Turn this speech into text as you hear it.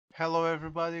Hello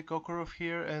everybody, Kokorov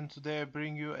here, and today I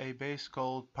bring you a base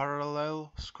called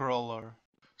Parallel Scroller.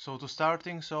 So to start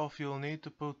things off, you'll need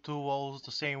to put two walls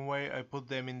the same way I put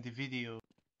them in the video.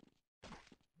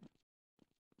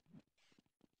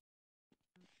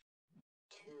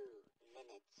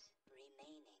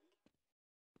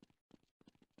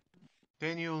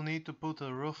 Then you'll need to put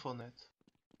a roof on it.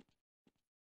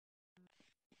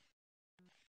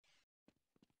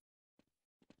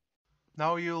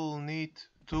 Now you'll need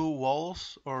two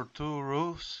walls or two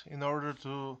roofs in order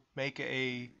to make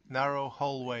a narrow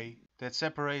hallway that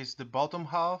separates the bottom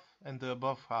half and the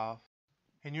above half.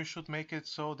 And you should make it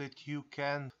so that you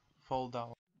can fall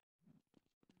down.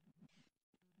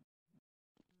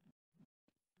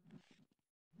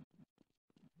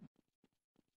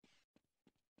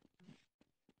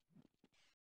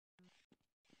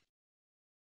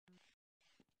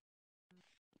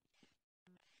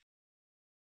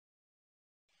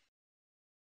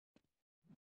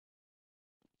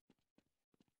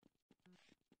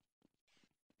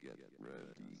 Get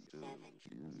ready to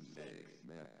music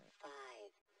map. 5,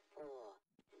 4,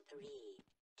 3,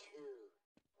 2,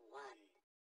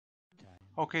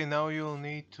 1. Okay, now you'll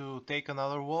need to take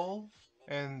another wall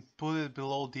and put it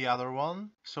below the other one,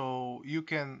 so you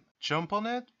can jump on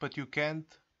it, but you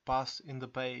can't pass in the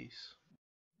base.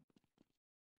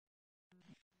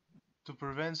 To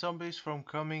prevent zombies from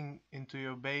coming into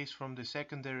your base from the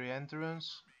secondary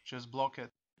entrance, just block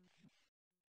it.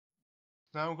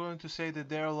 Now I'm going to say that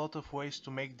there are a lot of ways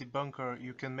to make the bunker.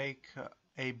 You can make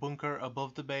a bunker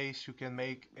above the base, you can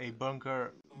make a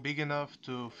bunker big enough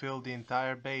to fill the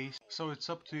entire base, so it's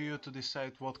up to you to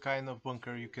decide what kind of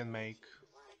bunker you can make.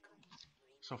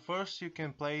 So first you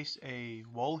can place a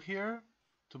wall here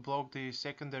to block the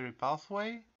secondary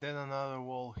pathway, then another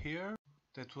wall here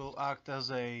that will act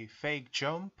as a fake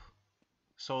jump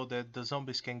so that the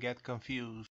zombies can get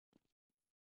confused.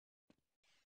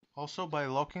 Also, by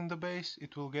locking the base,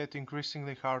 it will get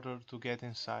increasingly harder to get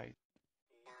inside.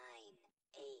 9,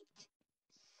 8,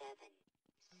 7,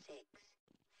 6,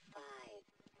 5,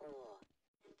 4,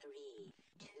 3,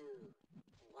 2,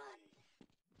 1.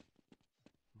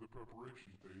 The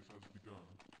preparation phase has begun.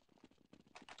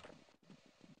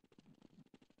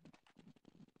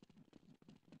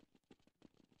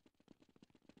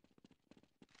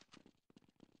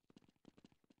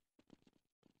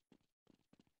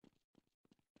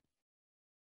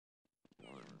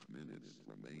 Minutes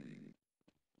remaining.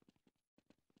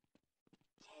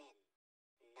 10,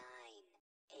 9,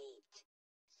 8,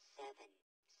 7,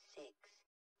 6,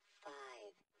 5,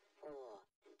 4,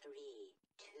 3,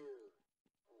 2,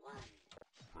 1.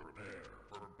 Prepare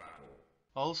for battle.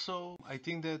 Also, I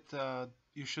think that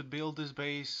you should build this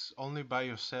base only by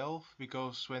yourself,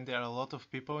 because when there are a lot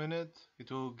of people in it, it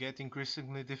will get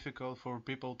increasingly difficult for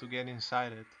people to get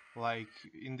inside it, like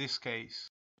in this case.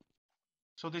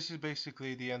 So this is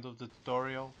basically the end of the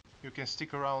tutorial. You can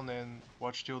stick around and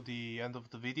watch till the end of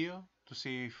the video to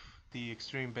see if the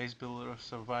extreme base builder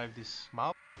survived this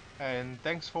map. And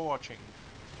thanks for watching.